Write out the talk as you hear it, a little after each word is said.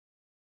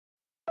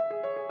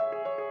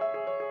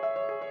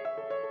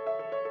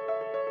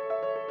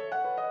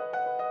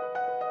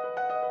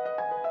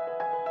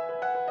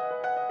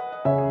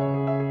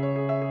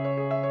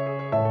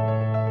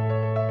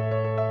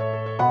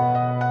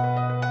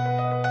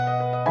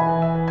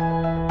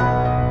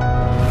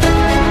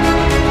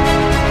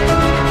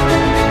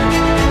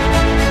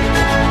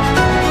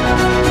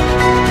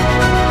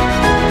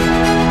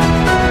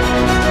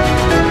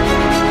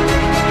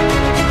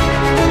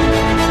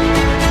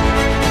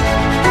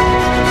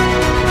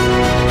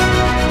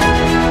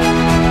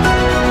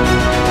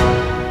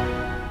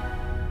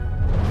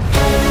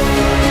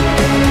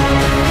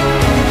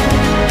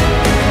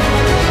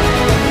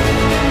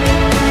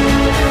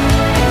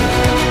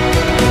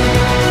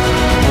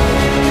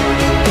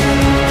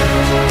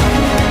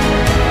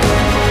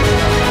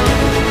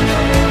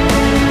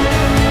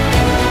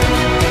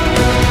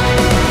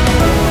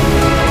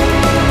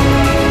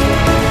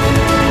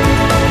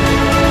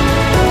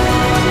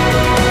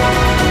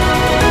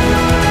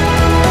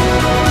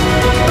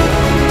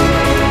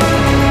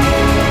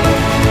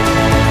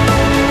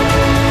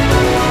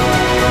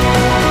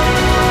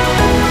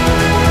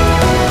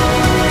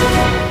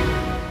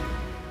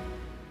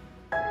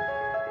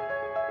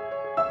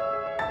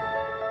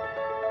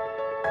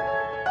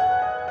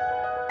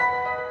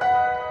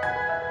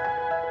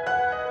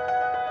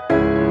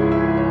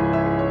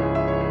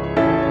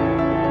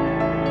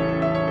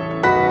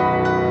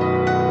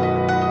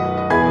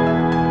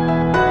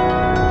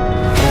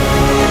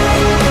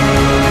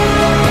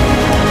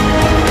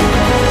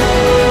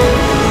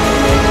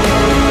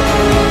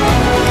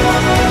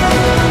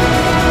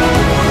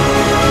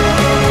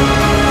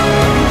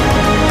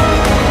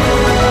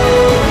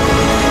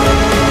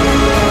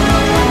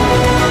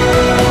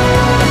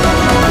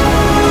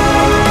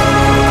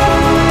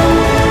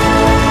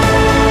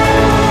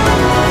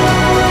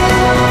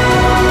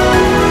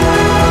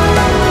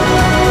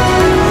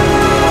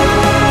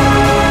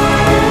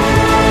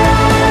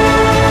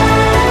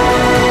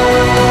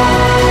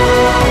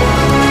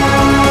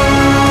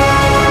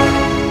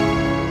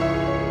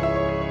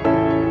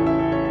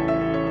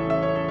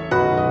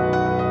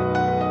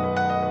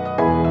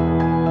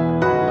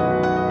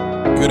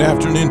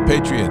Afternoon,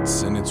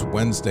 Patriots, and it's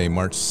Wednesday,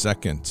 March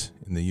 2nd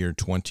in the year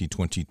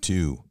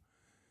 2022.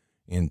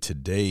 And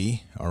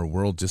today, our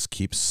world just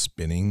keeps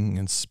spinning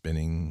and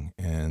spinning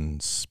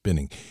and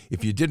spinning.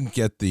 If you didn't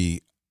get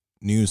the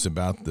news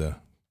about the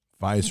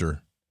Pfizer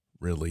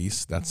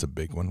release, that's a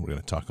big one. We're going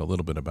to talk a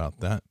little bit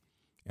about that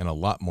and a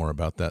lot more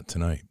about that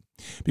tonight.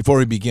 Before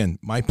we begin,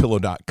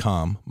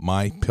 mypillow.com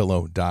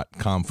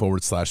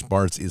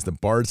 /Bards is the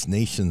Bards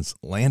Nation's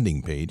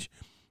landing page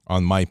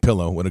on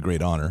MyPillow. What a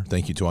great honor.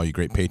 Thank you to all you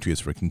great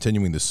patriots for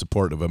continuing the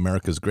support of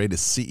America's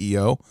greatest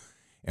CEO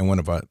and one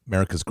of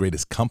America's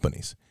greatest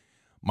companies.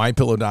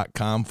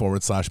 MyPillow.com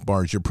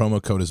 /Bards. Your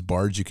promo code is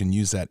Bards. You can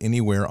use that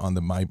anywhere on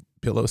the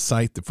MyPillow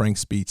site, the Frank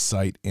Speech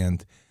site,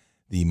 and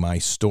the My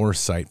Store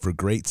site for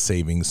great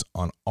savings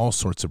on all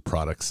sorts of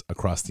products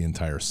across the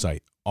entire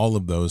site. All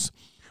of those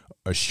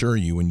assure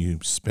you when you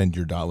spend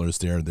your dollars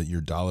there that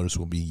your dollars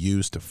will be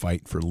used to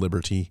fight for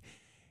liberty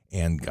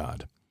and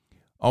God.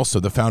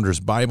 Also,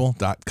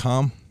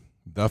 thefoundersbible.com,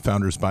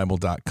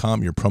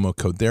 thefoundersbible.com. Your promo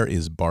code there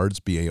is BARDS,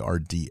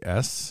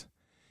 B-A-R-D-S,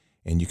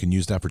 and you can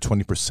use that for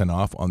 20%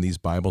 off on these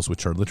Bibles,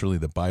 which are literally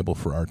the Bible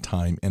for our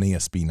time,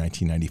 NASB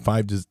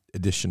 1995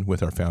 edition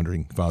with our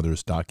Founding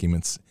Fathers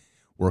documents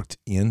worked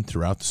in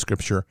throughout the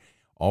Scripture,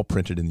 all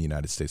printed in the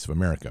United States of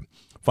America.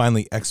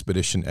 Finally,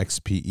 Expedition,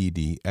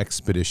 X-P-E-D,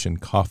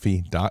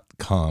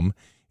 expeditioncoffee.com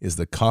is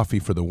the coffee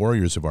for the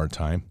warriors of our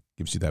time.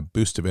 Gives you that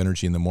boost of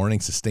energy in the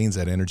morning, sustains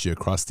that energy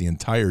across the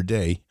entire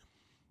day,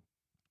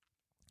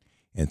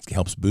 and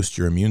helps boost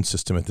your immune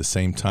system at the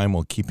same time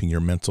while keeping your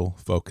mental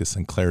focus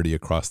and clarity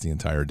across the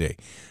entire day.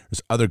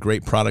 There's other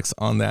great products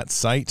on that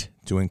site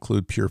to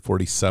include Pure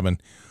 47,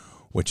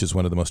 which is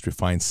one of the most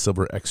refined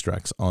silver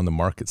extracts on the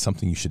market,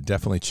 something you should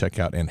definitely check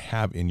out and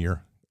have in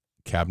your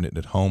cabinet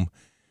at home.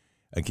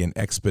 Again,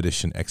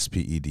 Expedition,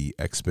 X-P-E-D,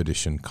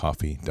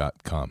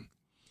 expeditioncoffee.com.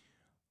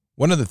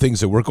 One of the things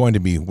that we're going to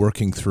be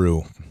working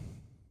through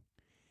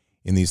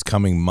in these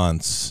coming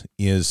months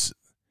is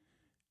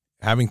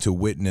having to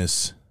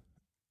witness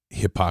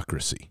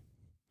hypocrisy.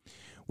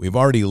 We've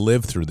already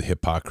lived through the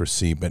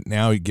hypocrisy, but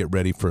now you get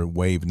ready for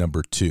wave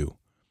number 2. You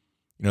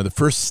know, the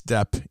first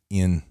step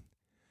in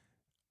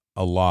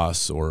a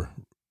loss or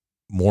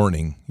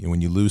mourning,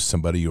 when you lose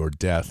somebody or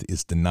death,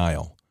 is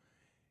denial.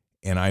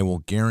 And I will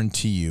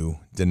guarantee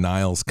you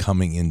denial's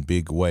coming in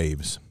big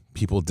waves.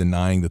 People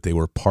denying that they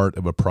were part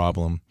of a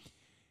problem.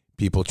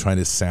 People trying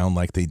to sound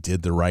like they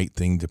did the right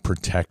thing to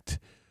protect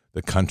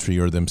the country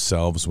or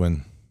themselves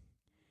when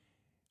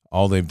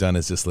all they've done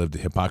is just lived the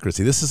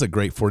hypocrisy. This is a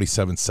great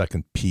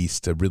 47-second piece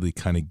to really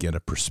kind of get a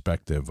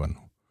perspective on,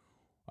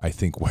 I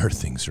think, where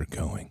things are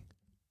going.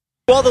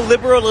 All the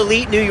liberal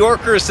elite New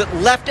Yorkers that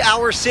left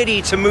our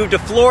city to move to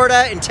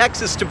Florida and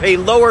Texas to pay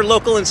lower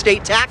local and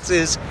state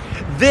taxes,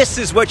 this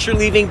is what you're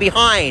leaving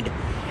behind.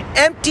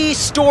 Empty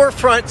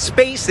storefront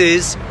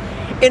spaces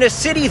in a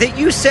city that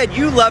you said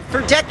you loved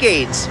for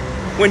decades.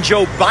 When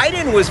Joe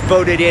Biden was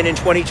voted in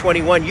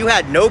 2021, you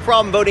had no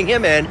problem voting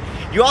him in.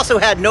 You also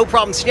had no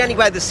problem standing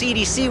by the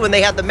CDC when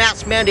they had the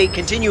mask mandate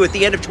continue at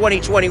the end of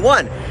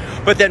 2021.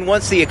 But then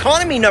once the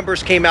economy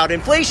numbers came out,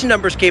 inflation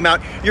numbers came out,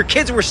 your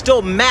kids were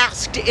still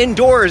masked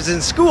indoors in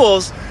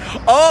schools.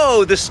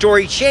 Oh, the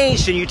story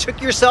changed, and you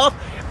took yourself,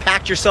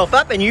 packed yourself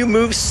up, and you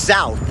moved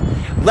south.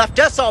 Left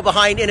us all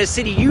behind in a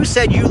city you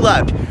said you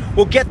loved.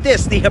 Well, get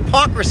this, the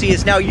hypocrisy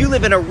is now you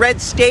live in a red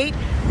state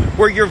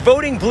where you're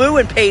voting blue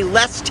and pay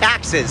less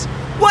taxes.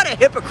 What a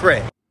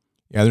hypocrite.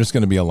 Yeah, there's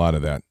going to be a lot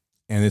of that,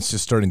 and it's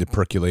just starting to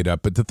percolate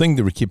up. But the thing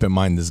that we keep in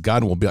mind is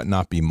God will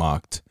not be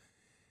mocked.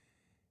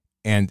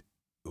 And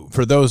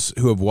for those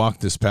who have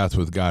walked this path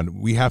with God,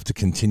 we have to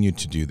continue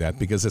to do that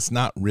because it's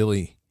not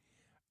really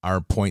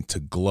our point to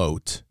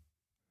gloat,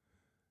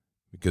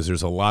 because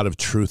there's a lot of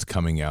truth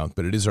coming out,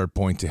 but it is our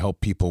point to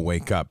help people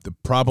wake up. The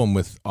problem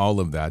with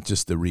all of that,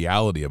 just the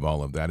reality of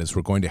all of that, is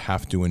we're going to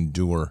have to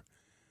endure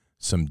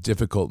some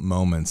difficult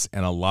moments,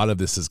 and a lot of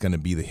this is going to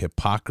be the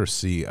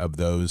hypocrisy of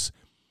those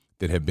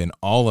that have been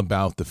all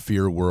about the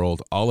fear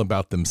world, all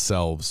about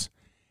themselves,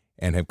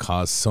 and have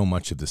caused so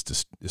much of this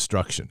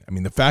destruction. I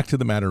mean, the fact of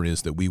the matter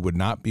is that we would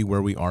not be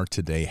where we are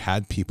today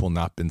had people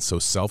not been so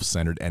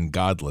self-centered and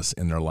godless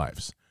in their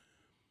lives.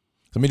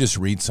 Let me just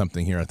read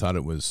something here. I thought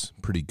it was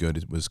pretty good.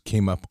 It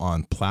came up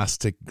on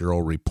Plastic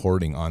Girl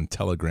Reporting on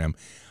Telegram.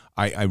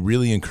 I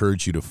really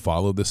encourage you to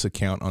follow this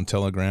account on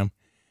Telegram.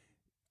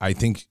 I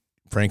think,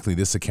 frankly,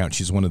 this account,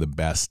 she's one of the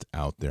best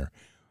out there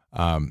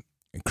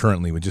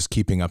currently with just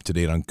keeping up to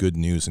date on good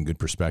news and good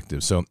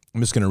perspective. So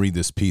I'm just going to read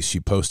this piece she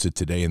posted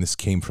today, and this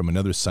came from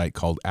another site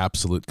called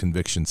Absolute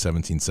Conviction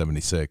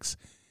 1776.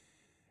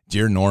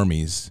 Dear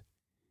normies,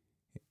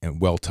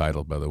 and well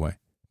titled, by the way,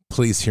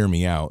 please hear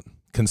me out.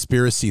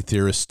 Conspiracy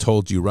theorists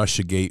told you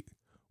Russiagate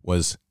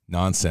was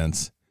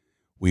nonsense.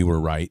 We were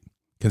right.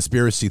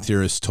 Conspiracy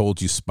theorists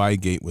told you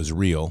Spygate was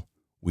real.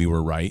 We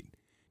were right.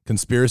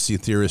 Conspiracy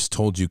theorists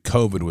told you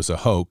COVID was a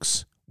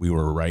hoax. We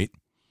were right.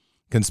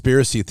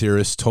 Conspiracy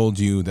theorists told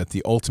you that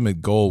the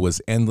ultimate goal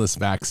was endless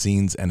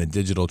vaccines and a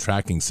digital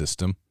tracking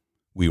system.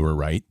 We were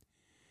right.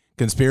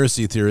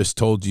 Conspiracy theorists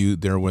told you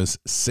there was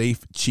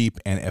safe, cheap,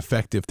 and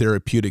effective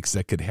therapeutics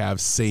that could have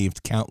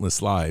saved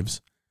countless lives.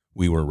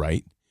 We were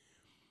right.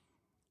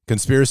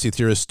 Conspiracy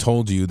theorists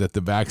told you that the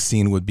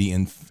vaccine would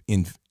be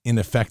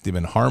ineffective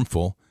and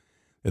harmful,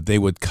 that they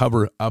would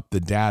cover up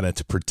the data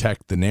to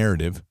protect the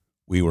narrative.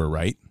 We were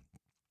right.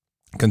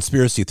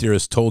 Conspiracy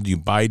theorists told you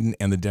Biden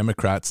and the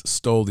Democrats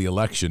stole the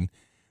election,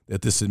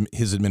 that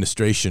his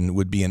administration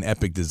would be an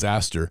epic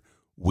disaster.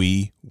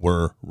 We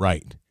were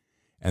right.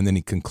 And then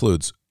he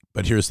concludes,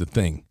 but here's the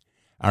thing.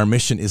 Our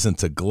mission isn't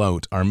to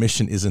gloat. Our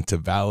mission isn't to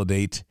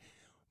validate,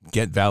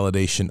 get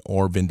validation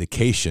or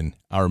vindication.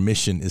 Our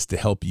mission is to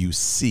help you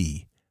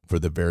see for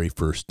the very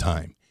first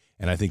time.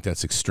 And I think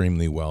that's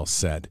extremely well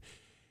said.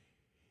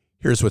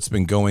 Here's what's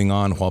been going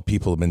on while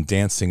people have been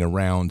dancing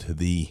around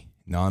the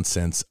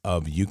nonsense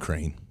of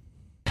Ukraine.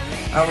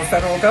 Our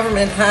federal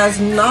government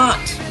has not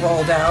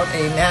rolled out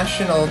a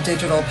national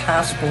digital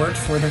passport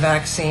for the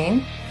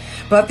vaccine,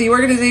 but the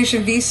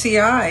organization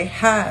VCI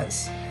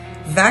has.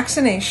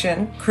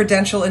 Vaccination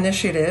Credential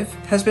Initiative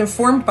has been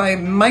formed by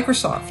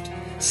Microsoft,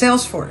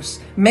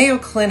 Salesforce, Mayo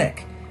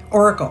Clinic,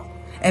 Oracle,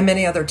 and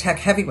many other tech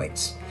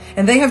heavyweights.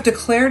 And they have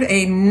declared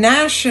a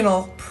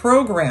national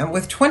program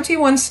with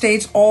 21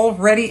 states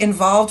already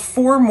involved,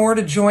 4 more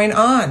to join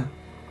on,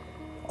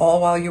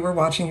 all while you were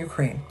watching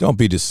Ukraine. Don't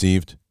be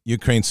deceived.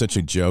 Ukraine's such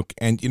a joke.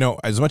 And,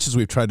 as much as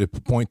we've tried to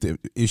point the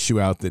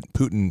issue out that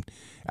Putin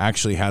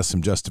actually has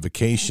some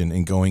justification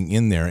in going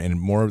in there, and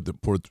more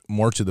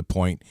to the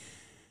point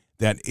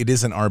that it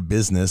isn't our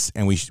business,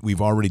 and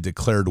we've already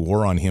declared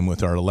war on him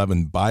with our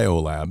 11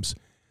 biolabs.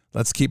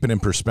 Let's keep it in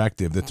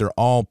perspective that they're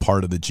all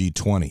part of the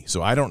G20.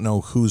 So I don't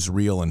know who's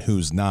real and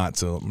who's not.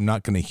 So I'm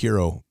not going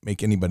to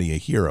make anybody a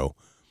hero.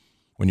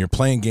 When you're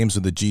playing games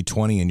with the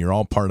G20 and you're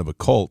all part of a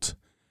cult,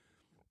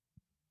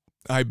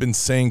 I've been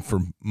saying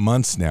for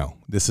months now,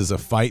 this is a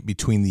fight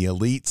between the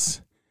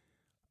elites,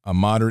 a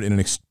moderate, and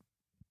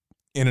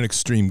an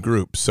extreme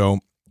group. So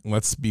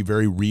let's be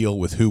very real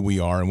with who we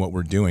are and what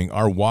we're doing.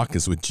 Our walk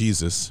is with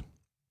Jesus.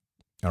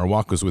 Our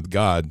walk is with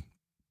God.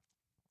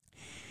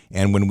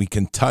 And when we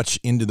can touch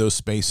into those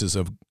spaces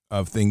of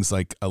things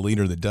like a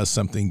leader that does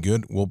something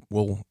good,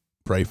 we'll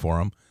pray for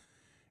him.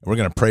 And we're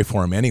going to pray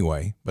for him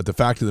anyway. But the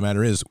fact of the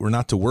matter is, we're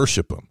not to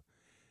worship them.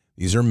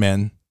 These are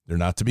men. They're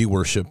not to be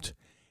worshiped.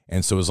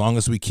 And so as long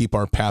as we keep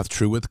our path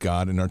true with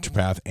God and our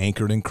path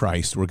anchored in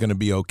Christ, we're going to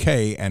be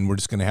okay. And we're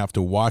just going to have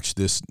to watch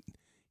this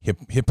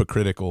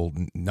hypocritical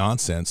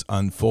nonsense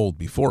unfold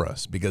before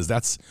us, because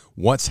that's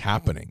what's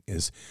happening.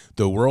 Is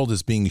the world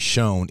is being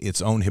shown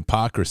its own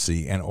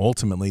hypocrisy, and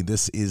ultimately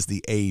this is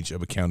the age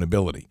of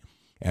accountability.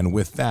 And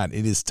with that,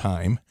 it is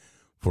time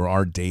for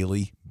our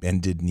daily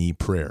bended knee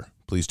prayer.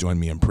 Please join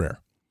me in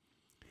prayer.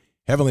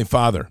 Heavenly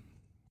Father,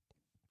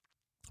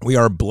 we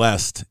are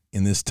blessed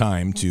in this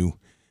time to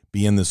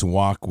be in this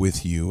walk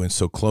with you, and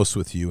so close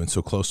with you, and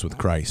so close with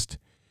Christ,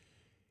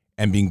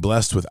 and being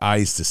blessed with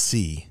eyes to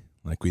see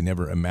like we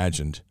never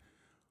imagined.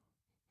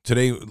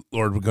 Today,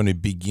 Lord, we're going to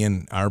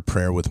begin our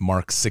prayer with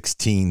Mark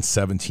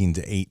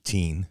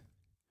 16:17-18.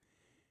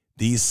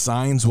 These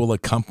signs will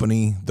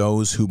accompany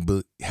those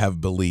who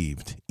have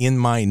believed. In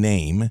my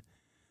name,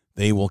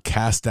 they will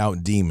cast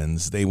out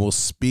demons. They will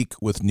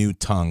speak with new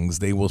tongues.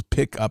 They will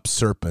pick up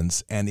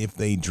serpents. And if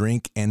they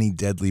drink any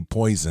deadly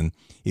poison,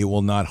 it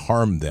will not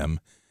harm them.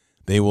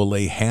 They will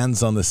lay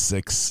hands on the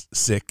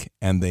sick,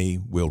 and they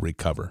will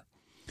recover.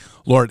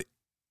 Lord,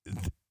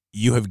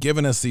 you have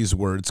given us these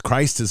words.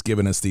 Christ has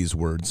given us these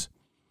words.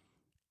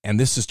 And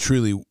this is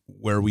truly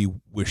where we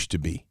wish to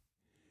be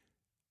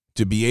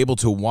able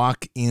to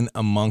walk in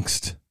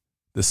amongst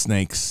the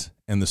snakes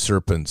and the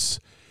serpents,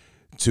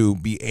 to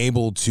be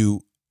able to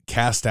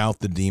cast out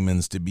the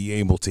demons, to be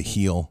able to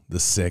heal the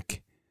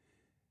sick,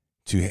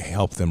 to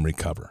help them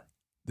recover.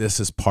 This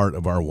is part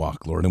of our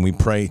walk, Lord. And we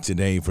pray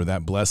today for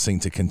that blessing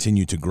to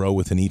continue to grow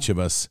within each of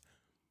us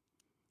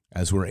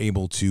as we're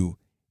able to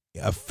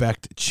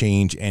affect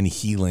change and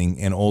healing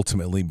and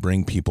ultimately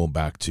bring people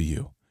back to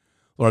you.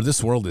 Lord,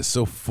 this world is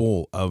so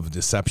full of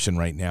deception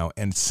right now,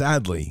 and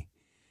sadly,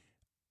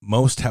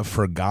 most have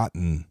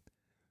forgotten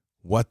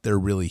what they're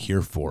really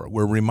here for.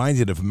 We're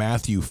reminded of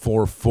Matthew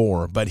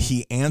 4:4, but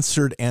he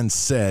answered and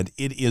said,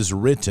 "It is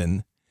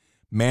written,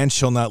 man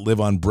shall not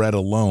live on bread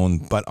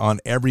alone, but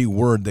on every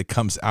word that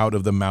comes out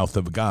of the mouth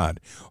of God."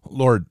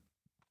 Lord,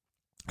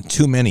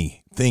 too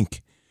many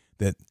think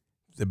that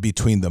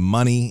between the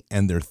money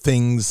and their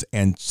things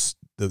and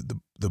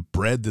the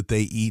bread that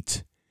they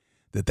eat,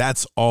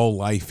 that's all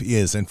life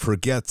is, and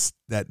forgets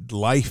that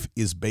life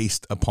is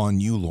based upon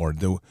you,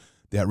 Lord,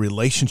 that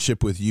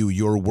relationship with you,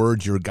 your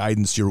word, your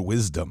guidance, your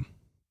wisdom.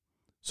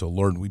 So,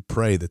 Lord, we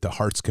pray that the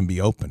hearts can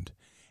be opened,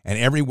 and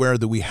everywhere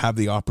that we have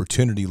the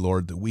opportunity,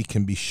 Lord, that we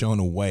can be shown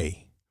a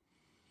way.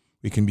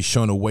 We can be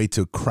shown a way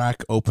to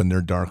crack open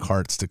their dark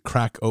hearts, to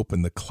crack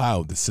open the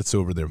cloud that sits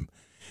over them,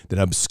 that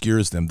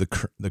obscures them,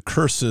 the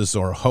curses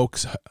or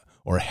hoax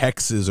or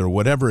hexes or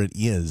whatever it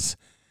is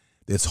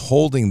that's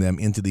holding them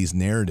into these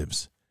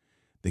narratives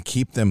They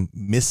keep them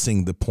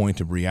missing the point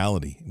of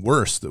reality.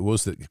 Worse,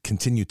 those that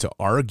continue to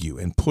argue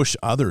and push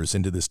others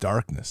into this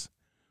darkness.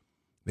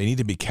 They need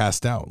to be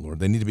cast out, Lord.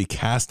 They need to be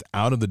cast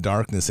out of the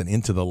darkness and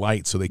into the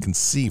light so they can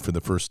see for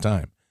the first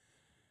time.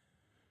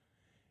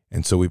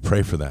 And so we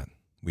pray for that.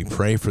 We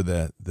pray for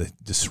the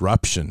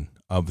disruption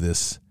of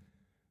this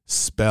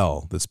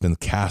spell that's been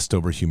cast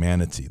over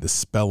humanity, the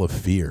spell of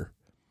fear,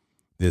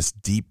 this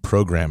deep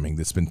programming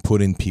that's been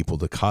put in people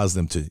to cause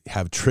them to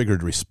have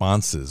triggered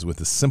responses with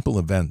the simple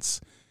events,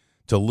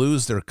 to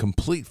lose their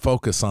complete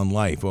focus on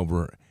life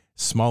over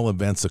small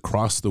events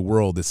across the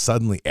world,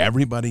 that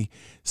everybody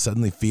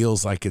suddenly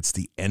feels like it's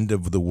the end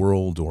of the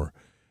world or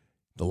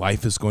the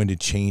life is going to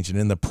change. And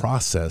in the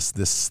process,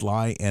 this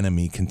sly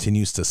enemy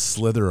continues to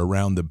slither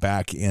around the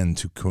back end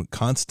to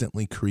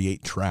constantly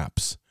create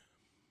traps,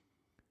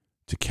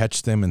 to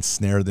catch them and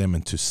snare them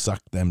and to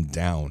suck them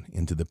down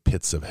into the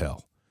pits of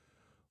hell.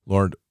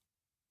 Lord,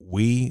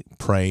 we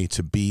pray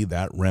to be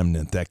that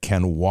remnant that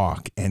can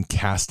walk and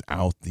cast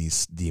out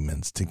these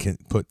demons,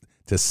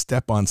 to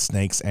step on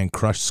snakes and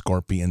crush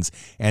scorpions,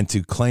 and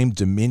to claim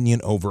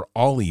dominion over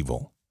all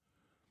evil.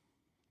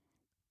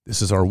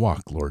 This is our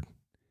walk, Lord.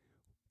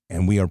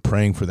 And we are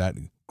praying for that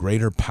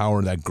greater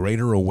power, that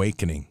greater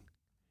awakening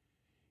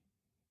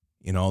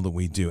in all that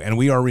we do. And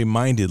we are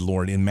reminded,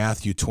 Lord, in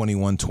Matthew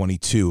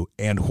 21:22,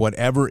 and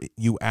whatever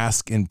you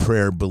ask in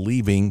prayer,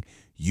 believing,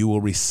 you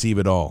will receive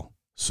it all.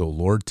 So,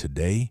 Lord,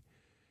 today,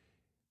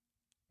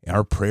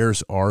 our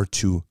prayers are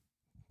to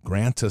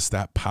grant us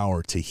that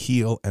power to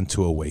heal and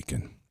to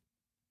awaken.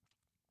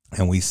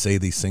 And we say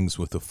these things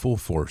with the full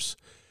force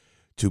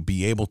to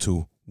be able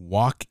to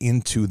walk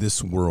into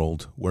this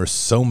world where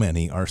so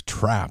many are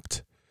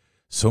trapped,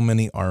 so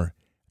many are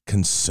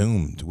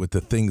consumed with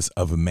the things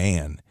of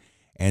man,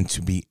 and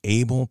to be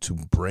able to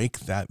break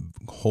that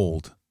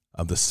hold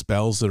of the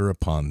spells that are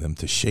upon them,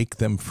 to shake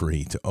them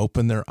free, to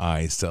open their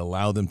eyes, to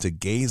allow them to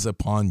gaze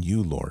upon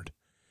you, Lord,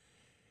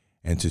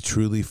 and to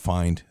truly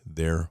find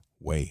their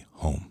way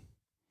home.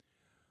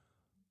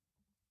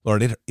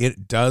 Lord,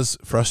 it does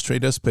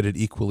frustrate us, but it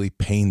equally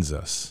pains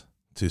us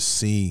to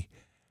see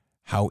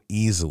how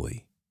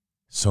easily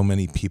so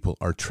many people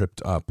are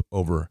tripped up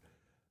over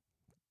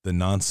the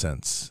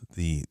nonsense,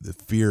 the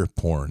fear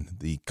porn,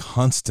 the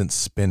constant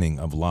spinning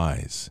of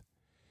lies,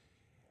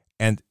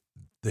 and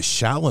the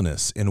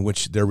shallowness in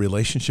which their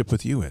relationship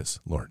with you is,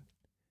 Lord.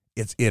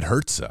 It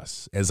hurts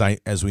us,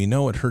 as we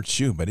know it hurts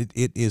you, but it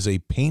is a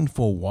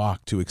painful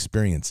walk to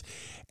experience.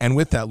 And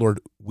with that,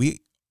 Lord, we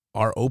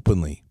are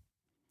openly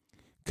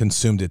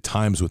consumed at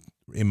times with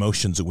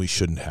emotions that we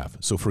shouldn't have.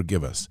 So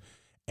forgive us.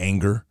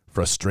 Anger,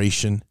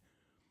 frustration,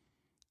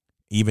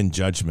 even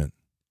judgment.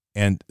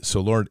 And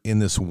so, Lord, in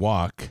this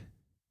walk,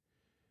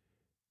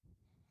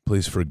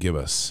 please forgive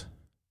us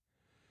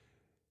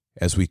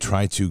as we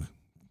try to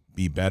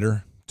be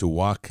better, to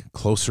walk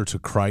closer to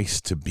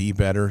Christ, to be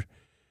better,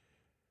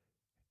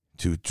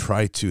 to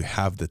try to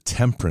have the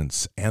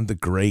temperance and the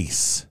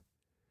grace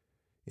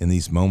in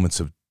these moments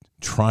of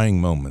trying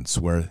moments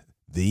where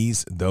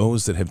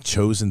those that have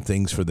chosen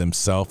things for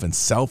themselves and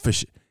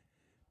selfish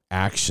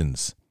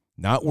actions,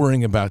 not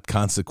worrying about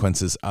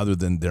consequences other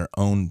than their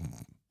own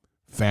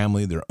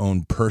family, their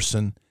own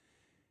person,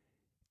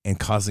 and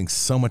causing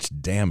so much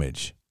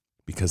damage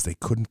because they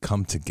couldn't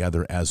come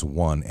together as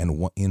one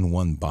and in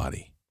one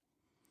body.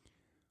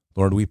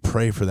 Lord, we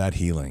pray for that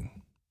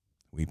healing.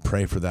 We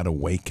pray for that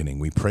awakening.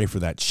 We pray for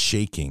that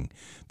shaking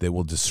that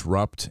will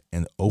disrupt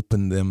and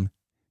open them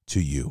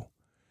to you,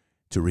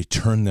 to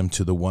return them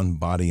to the one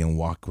body and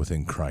walk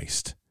within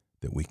Christ,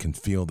 that we can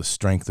feel the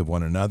strength of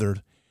one another.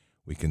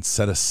 We can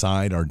set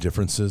aside our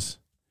differences.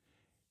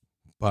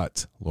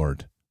 But,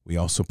 Lord, we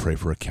also pray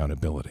for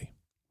accountability,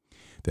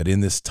 that in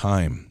this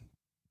time,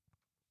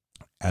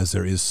 as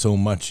there is so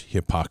much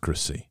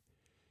hypocrisy,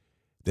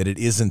 that it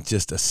isn't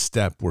just a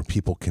step where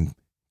people can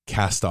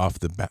cast off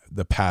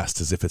the past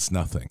as if it's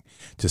nothing,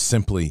 to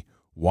simply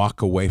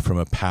walk away from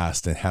a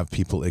past and have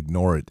people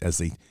ignore it as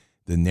the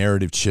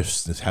narrative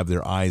shifts, to have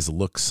their eyes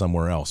look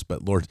somewhere else.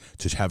 But Lord,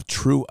 to have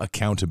true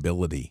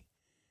accountability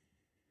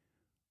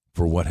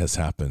for what has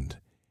happened,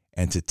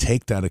 and to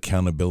take that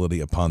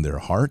accountability upon their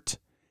heart,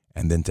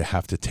 and then to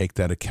have to take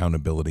that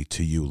accountability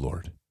to you,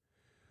 Lord.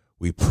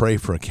 We pray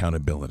for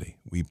accountability.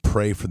 We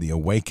pray for the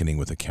awakening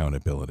with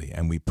accountability,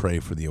 and we pray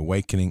for the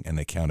awakening and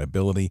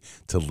accountability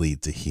to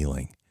lead to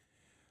healing.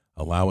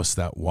 Allow us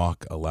that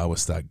walk, allow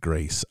us that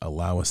grace,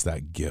 allow us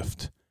that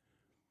gift.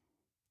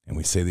 And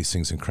we say these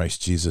things in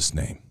Christ Jesus'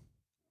 name.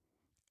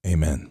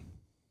 Amen.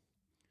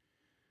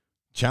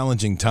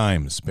 Challenging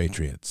times,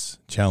 patriots,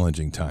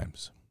 challenging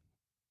times.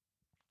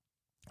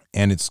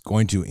 And it's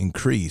going to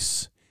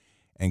increase.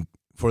 And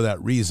for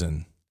that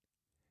reason,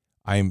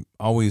 I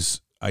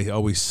always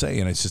say,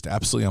 and it's just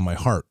absolutely on my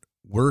heart,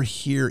 we're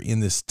here in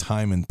this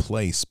time and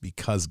place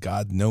because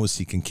God knows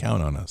he can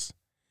count on us.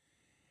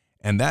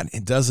 And that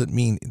it doesn't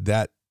mean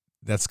that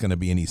that's going to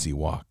be an easy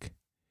walk.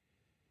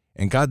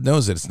 And God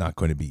knows that it's not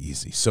going to be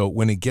easy. So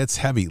when it gets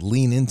heavy,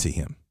 lean into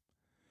him.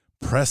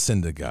 Press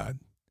into God.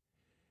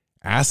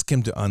 Ask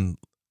him to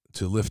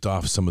lift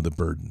off some of the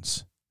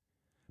burdens.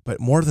 But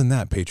more than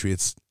that,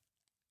 Patriots,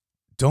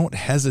 don't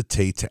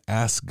hesitate to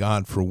ask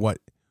God for what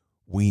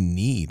we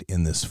need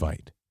in this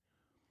fight.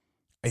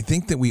 I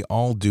think that we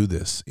all do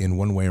this in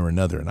one way or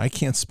another, and I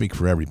can't speak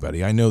for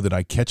everybody. I know that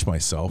I catch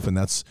myself, and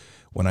that's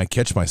when I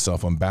catch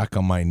myself, I'm back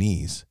on my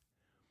knees.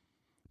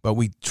 But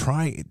we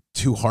try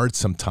too hard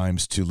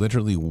sometimes to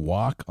literally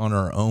walk on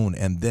our own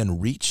and then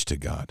reach to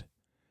God,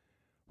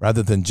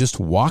 rather than just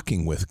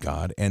walking with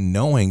God and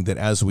knowing that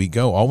as we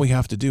go, all we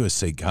have to do is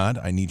say, God,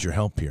 I need your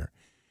help here.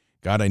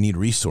 God, I need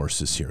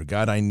resources here.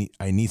 God, I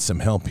need some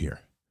help here.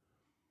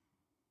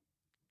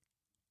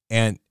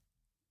 And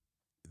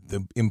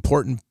the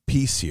important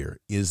piece here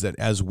is that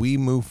as we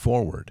move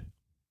forward,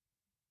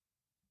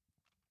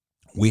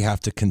 we have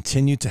to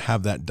continue to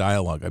have that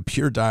dialogue, a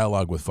pure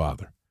dialogue with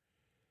Father.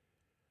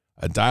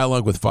 A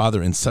dialogue with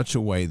Father in such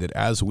a way that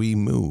as we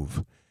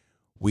move,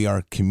 we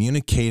are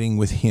communicating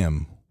with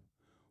Him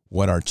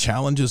what our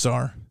challenges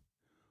are,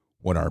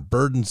 what our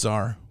burdens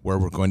are, where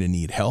we're going to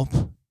need help,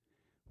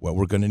 what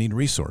we're going to need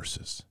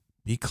resources.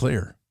 Be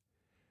clear.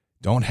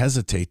 Don't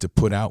hesitate to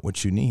put out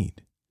what you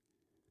need.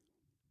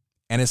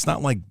 And it's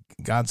not like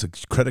God's a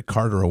credit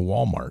card or a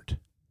Walmart.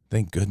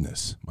 Thank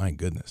goodness. My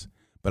goodness.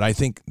 But I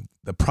think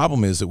the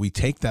problem is that we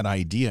take that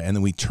idea and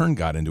then we turn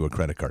God into a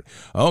credit card.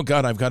 Oh,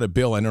 God, I've got a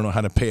bill. I don't know how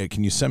to pay it.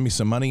 Can you send me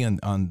some money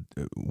on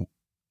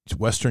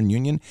Western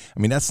Union? I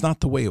mean, that's not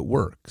the way it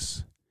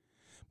works.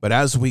 But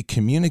as we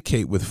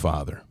communicate with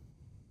Father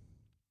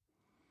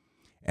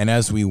and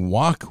as we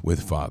walk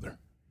with Father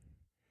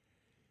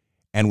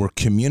and we're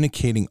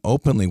communicating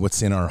openly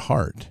what's in our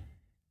heart,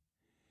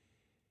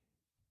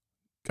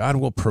 God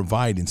will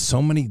provide in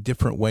so many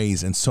different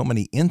ways and so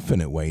many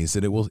infinite ways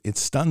that it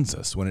stuns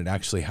us when it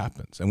actually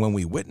happens. And when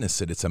we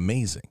witness it, it's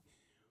amazing.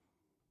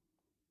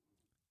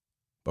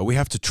 But we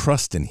have to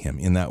trust in Him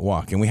in that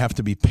walk, and we have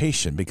to be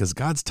patient because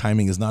God's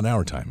timing is not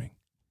our timing.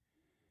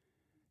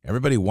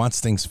 Everybody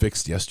wants things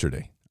fixed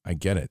yesterday. I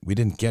get it. We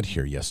didn't get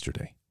here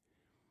yesterday.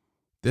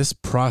 This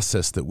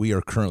process that we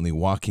are currently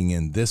walking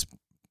in, this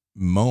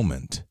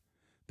moment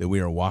that we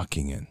are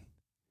walking in,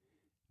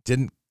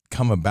 didn't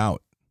come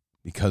about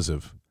because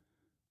of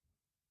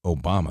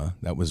Obama.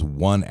 That was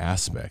one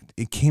aspect.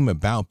 It came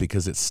about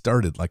because it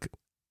started like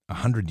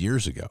 100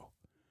 years ago.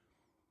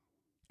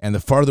 And the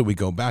farther we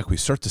go back, we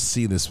start to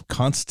see this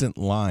constant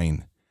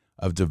line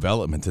of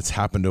development that's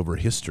happened over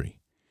history.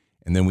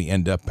 And then we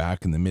end up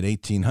back in the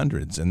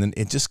mid-1800s, and then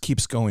it just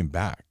keeps going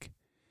back.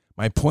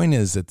 My point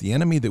is that the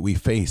enemy that we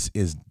face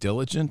is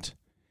diligent,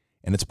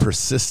 and it's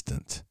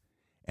persistent,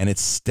 and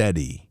it's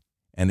steady,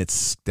 and it's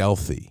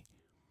stealthy.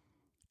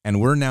 And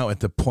we're now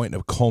at the point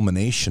of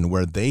culmination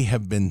where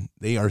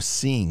they're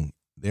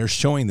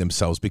showing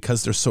themselves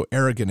because they're so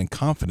arrogant and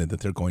confident that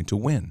they're going to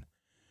win.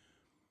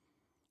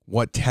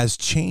 What has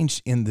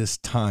changed in this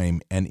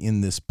time and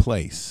in this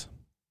place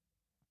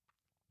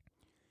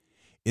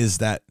is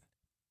that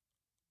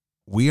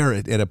we are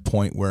at a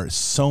point where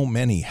so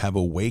many have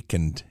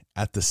awakened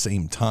at the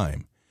same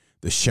time.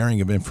 The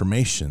sharing of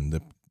information,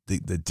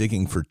 the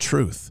digging for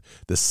truth,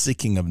 the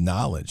seeking of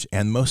knowledge,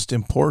 and most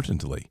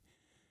importantly,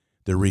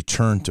 the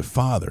return to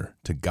Father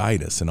to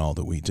guide us in all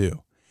that we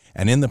do.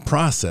 And in the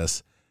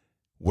process,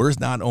 we're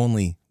not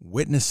only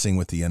witnessing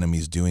what the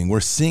enemy's doing, we're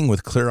seeing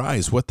with clear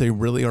eyes what they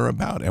really are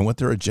about and what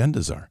their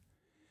agendas are.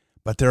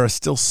 But there are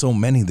still so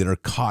many that are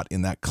caught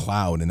in that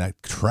cloud, in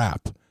that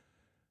trap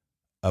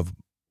of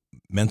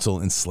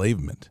mental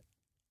enslavement,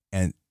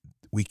 and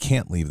we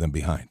can't leave them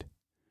behind.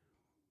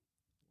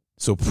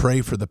 So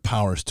pray for the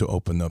powers to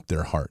open up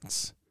their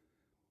hearts.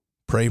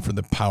 Pray for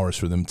the powers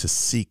for them to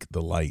seek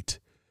the light.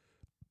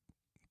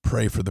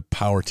 Pray for the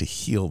power to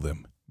heal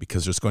them,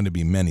 because there's going to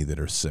be many that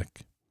are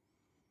sick.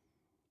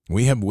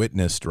 We have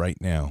witnessed right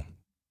now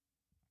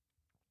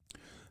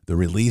the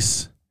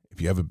release,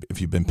 if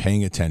you've been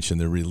paying attention,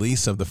 the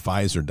release of the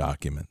Pfizer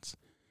documents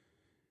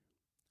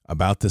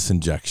about this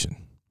injection.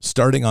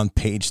 Starting on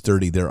page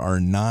 30, there are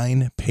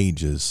 9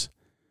 pages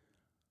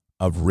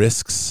of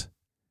risks,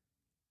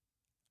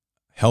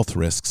 health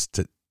risks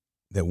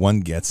that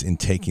one gets in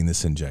taking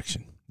this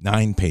injection.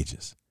 9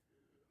 pages.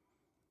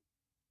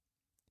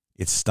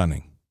 It's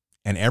stunning.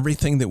 And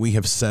everything that we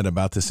have said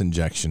about this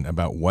injection,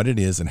 about what it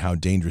is and how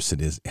dangerous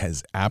it is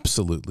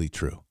absolutely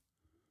true.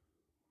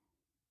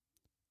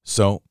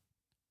 So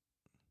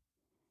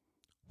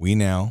we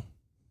now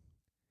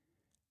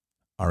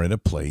are at a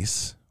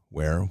place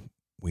where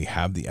we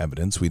have the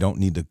evidence. We don't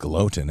need to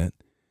gloat in it.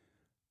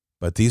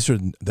 But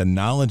the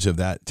knowledge of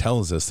that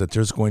tells us that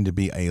there's going to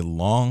be a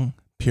long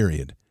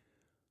period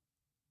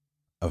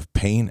of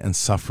pain and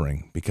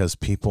suffering because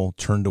people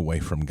turned away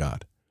from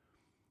God.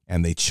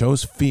 And they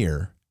chose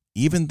fear,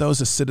 even those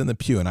that sit in the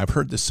pew. And I've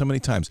heard this so many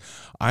times.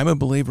 I'm a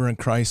believer in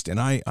Christ, and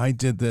I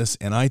did this,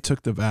 and I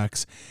took the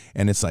vax.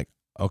 And it's like,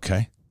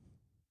 okay,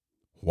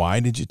 why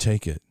did you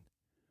take it?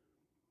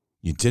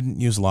 You didn't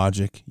use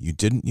logic, you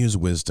didn't use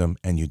wisdom,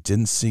 and you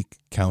didn't seek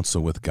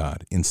counsel with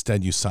God.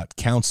 Instead, you sought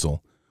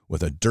counsel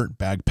with a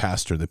dirtbag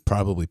pastor that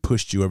probably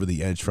pushed you over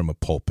the edge from a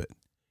pulpit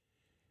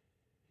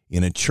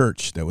in a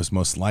church that was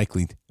most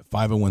likely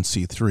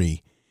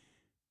 501c3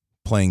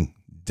 playing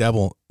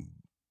devil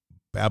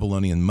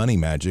Babylonian money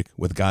magic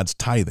with God's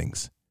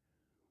tithings.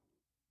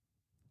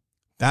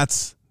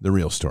 That's the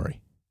real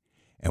story.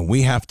 And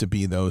we have to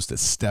be those that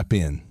step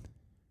in.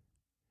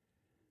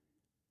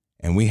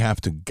 And we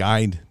have to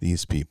guide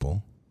these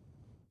people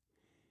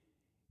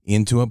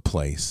into a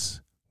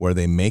place where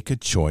they make a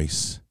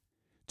choice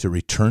to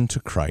return to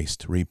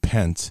Christ,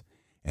 repent,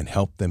 and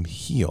help them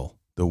heal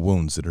the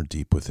wounds that are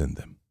deep within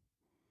them.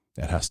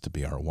 That has to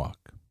be our walk.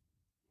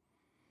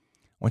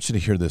 I want you to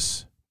hear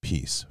this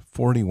piece,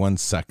 41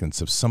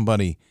 seconds of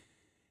somebody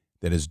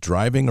that is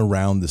driving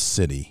around the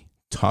city,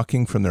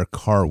 talking from their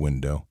car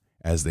window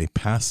as they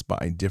pass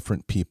by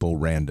different people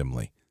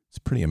randomly. It's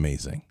pretty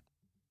amazing.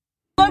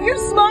 Love your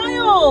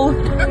smile.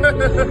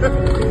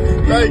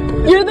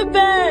 You're the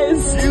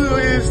best. You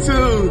is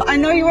too. I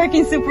know you're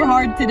working super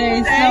hard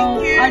today,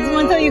 Thank you. I just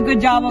want to tell you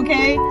good job,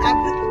 okay?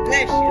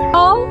 Bless you.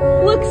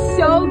 Y'all look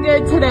so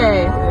good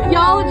today.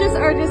 Y'all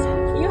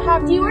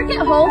do you work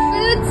at Whole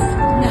Foods?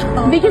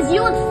 No. Because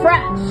you look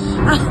fresh.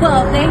 Oh,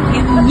 well, thank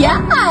you.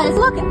 Yes,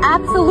 look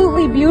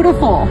absolutely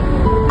beautiful.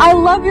 I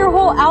love your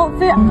whole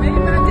outfit.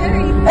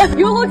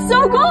 You look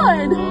so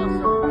good.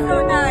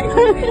 So nice.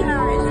 Very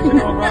nice.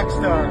 You're a rock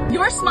star.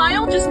 Your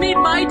smile just made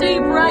my day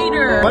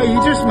brighter. Well,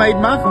 you just made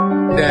my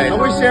day. I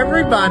wish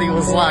everybody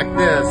was like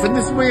this. Wouldn't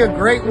this be a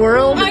great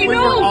world if we were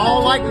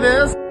all like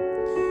this?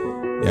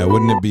 Yeah,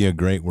 wouldn't it be a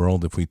great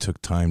world if we took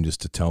time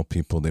just to tell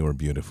people they were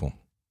beautiful?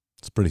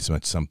 It's pretty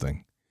much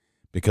something.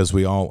 Because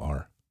we all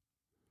are.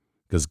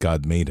 Because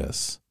God made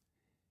us.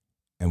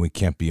 And we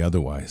can't be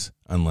otherwise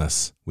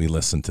unless we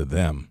listen to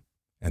them.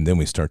 And then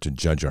we start to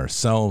judge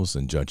ourselves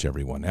and judge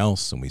everyone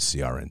else, and we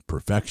see our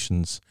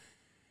imperfections.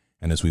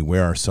 And as we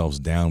wear ourselves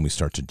down, we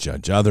start to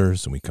judge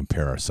others, and we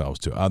compare ourselves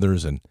to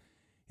others, and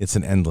it's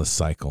an endless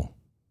cycle.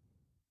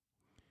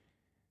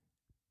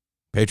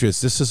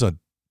 Patriots, this is a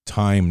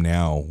time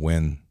now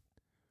when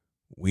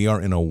we are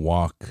in a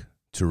walk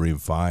to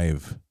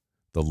revive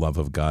the love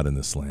of God in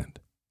this land.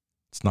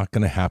 It's not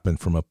going to happen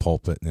from a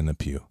pulpit and in a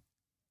pew.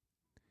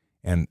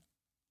 And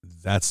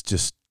that's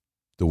just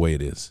the way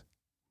it is.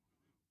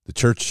 The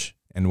church,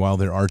 and while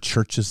there are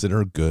churches that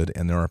are good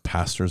and there are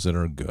pastors that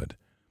are good,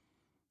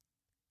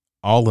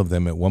 all of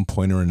them at one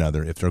point or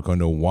another, if they're going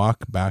to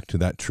walk back to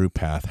that true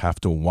path, have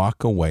to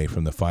walk away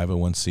from the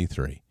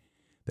 501c3.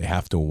 They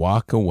have to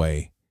walk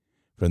away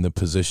from the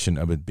position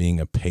of it being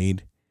a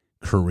paid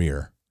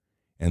career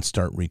and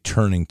start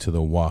returning to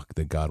the walk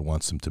that God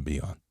wants them to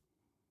be on.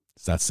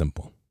 It's that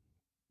simple.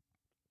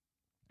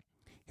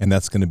 And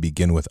that's going to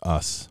begin with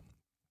us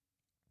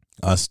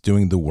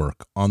doing the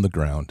work on the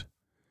ground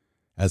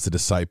as the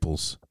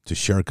disciples to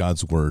share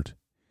God's word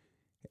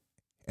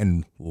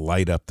and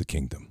light up the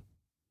kingdom.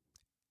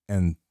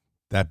 And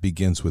that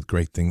begins with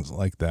great things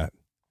like that.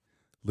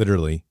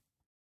 Literally,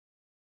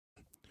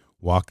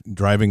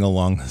 driving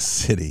along the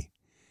city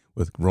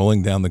with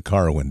rolling down the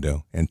car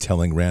window and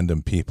telling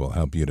random people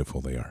how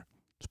beautiful they are.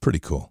 It's pretty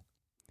cool.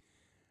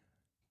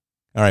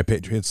 All right,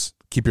 Patriots,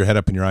 keep your head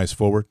up and your eyes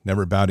forward.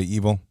 Never bow to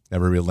evil.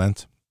 Never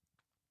relent.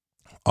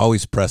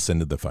 Always press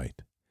into the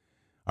fight.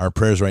 Our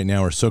prayers right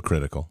now are so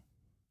critical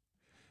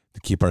to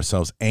keep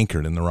ourselves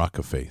anchored in the rock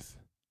of faith,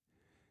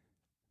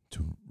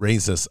 to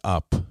raise us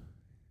up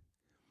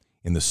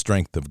in the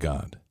strength of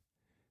God.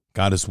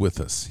 God is with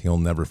us. He'll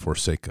never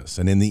forsake us.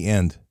 And in the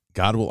end,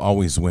 God will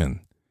always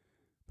win.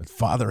 But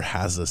Father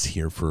has us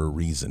here for a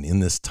reason,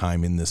 in this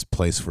time, in this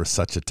place, for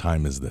such a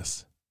time as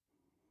this.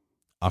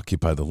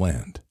 Occupy the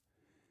land.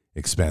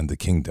 Expand the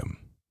kingdom.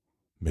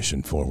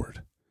 Mission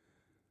forward.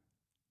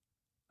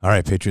 All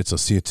right, Patriots, I'll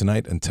see you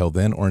tonight. Until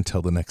then, or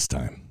until the next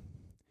time.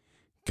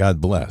 God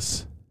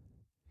bless.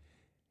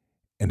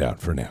 And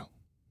out for now.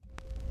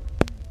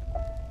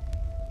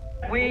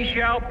 We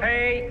shall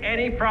pay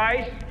any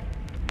price,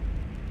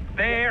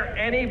 bear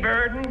any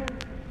burden,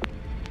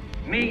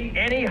 meet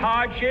any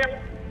hardship,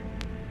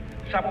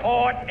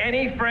 support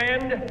any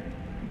friend,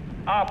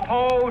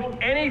 oppose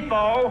any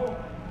foe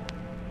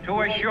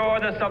to assure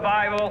the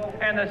survival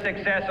and the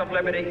success of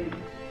liberty.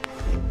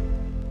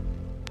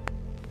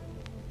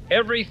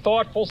 Every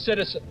thoughtful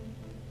citizen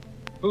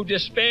who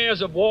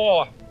despairs of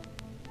war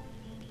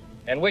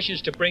and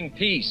wishes to bring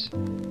peace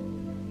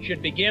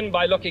should begin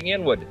by looking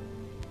inward,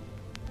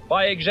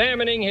 by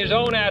examining his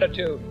own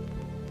attitude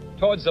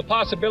towards the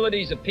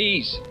possibilities of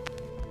peace.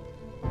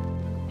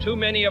 Too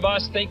many of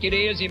us think it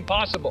is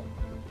impossible.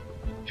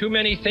 Too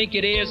many think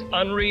it is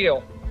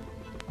unreal.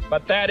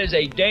 But that is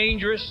a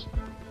dangerous,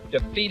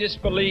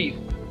 defeatist belief.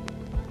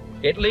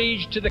 It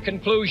leads to the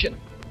conclusion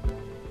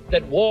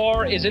that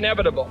war is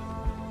inevitable,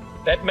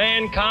 that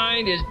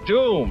mankind is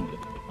doomed,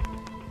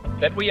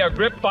 that we are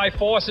gripped by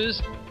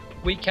forces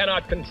we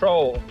cannot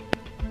control.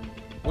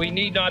 We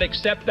need not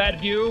accept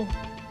that view.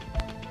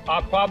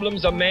 Our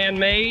problems are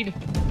man-made,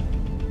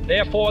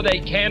 therefore they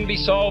can be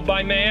solved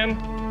by man,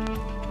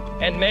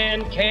 and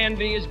man can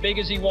be as big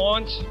as he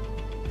wants.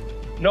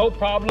 No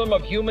problem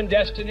of human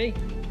destiny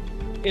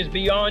is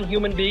beyond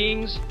human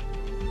beings.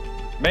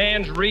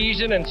 Man's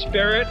reason and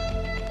spirit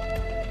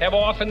have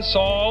often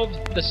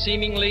solved the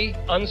seemingly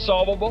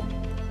unsolvable,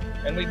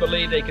 and we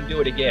believe they can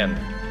do it again.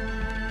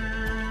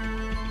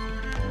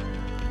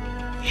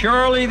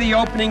 Surely the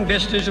opening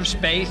vistas of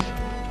space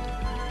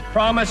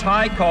promise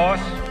high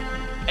costs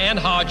and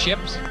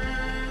hardships,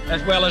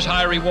 as well as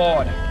high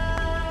reward.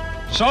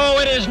 So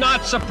it is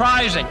not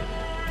surprising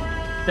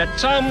that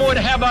some would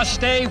have us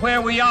stay where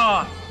we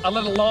are a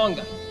little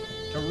longer,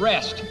 to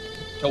rest,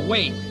 to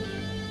wait.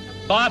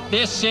 But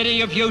this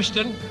city of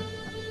Houston,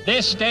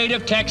 this state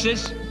of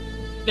Texas,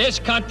 this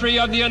country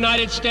of the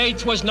United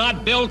States was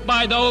not built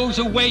by those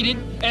who waited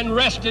and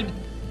rested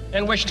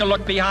and wished to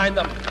look behind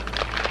them.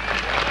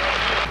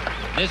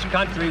 This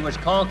country was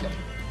conquered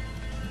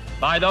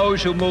by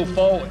those who move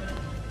forward,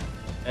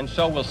 and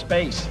so will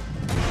space.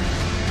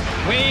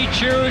 We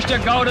choose to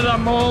go to the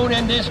moon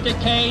in this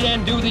decade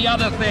and do the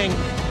other thing,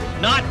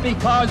 not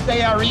because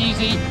they are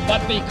easy,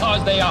 but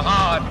because they are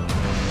hard.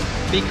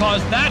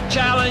 Because that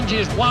challenge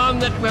is one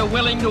that we're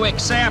willing to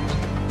accept.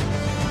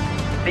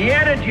 The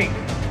energy,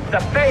 the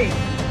faith,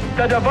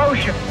 the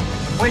devotion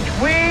which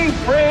we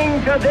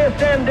bring to this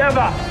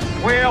endeavor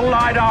will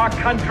light our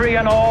country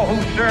and all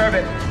who serve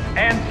it.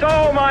 And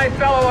so, my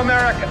fellow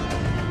Americans,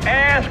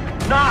 ask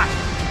not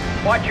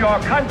what your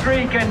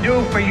country can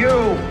do for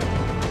you,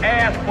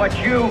 ask what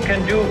you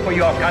can do for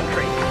your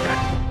country.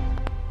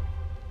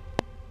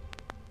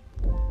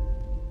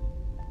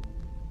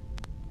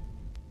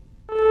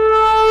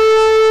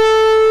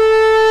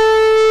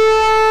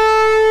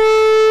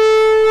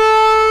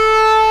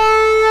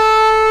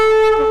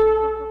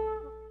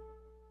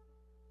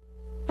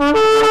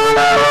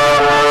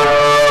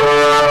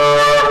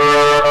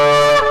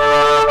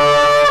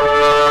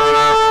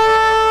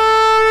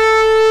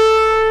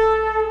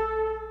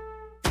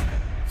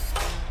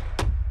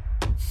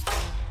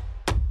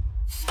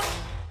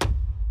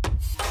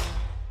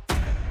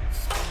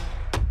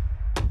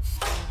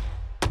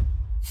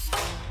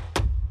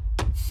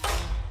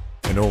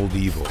 An old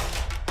evil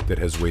that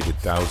has waited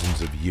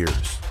thousands of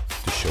years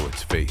to show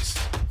its face.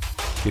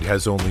 It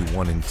has only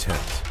one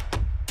intent: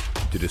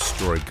 to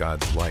destroy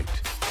God's light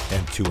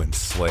and to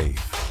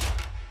enslave.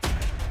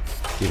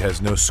 It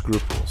has no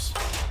scruples.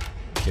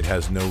 It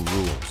has no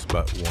rules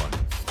but one: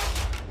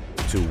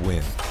 to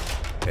win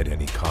at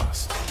any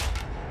cost.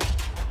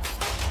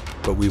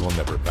 But we will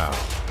never bow,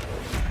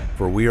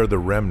 for we are the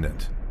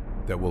remnant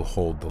that will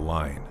hold the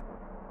line.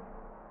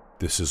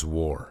 This is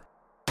war.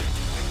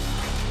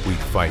 We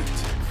fight.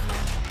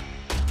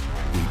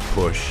 We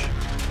push.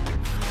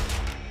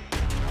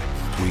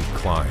 We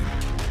climb.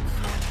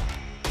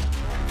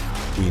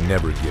 We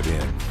never give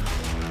in.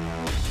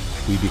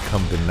 We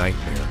become the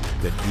nightmare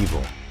that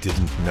evil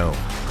didn't know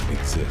could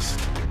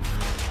exist.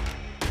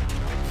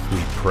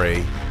 We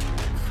pray.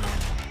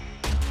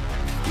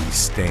 We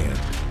stand.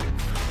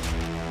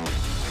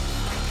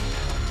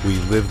 We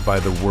live by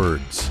the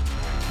words,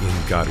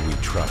 "In God we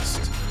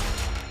trust."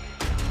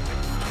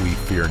 We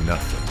fear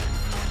nothing.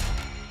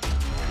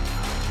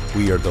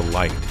 We are the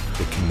light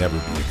that can never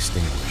be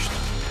extinguished.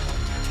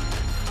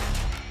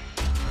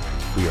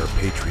 We are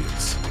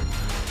patriots.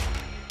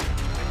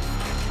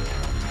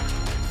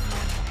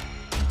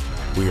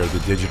 We are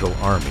the digital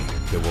army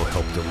that will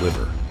help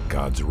deliver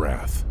God's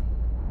wrath.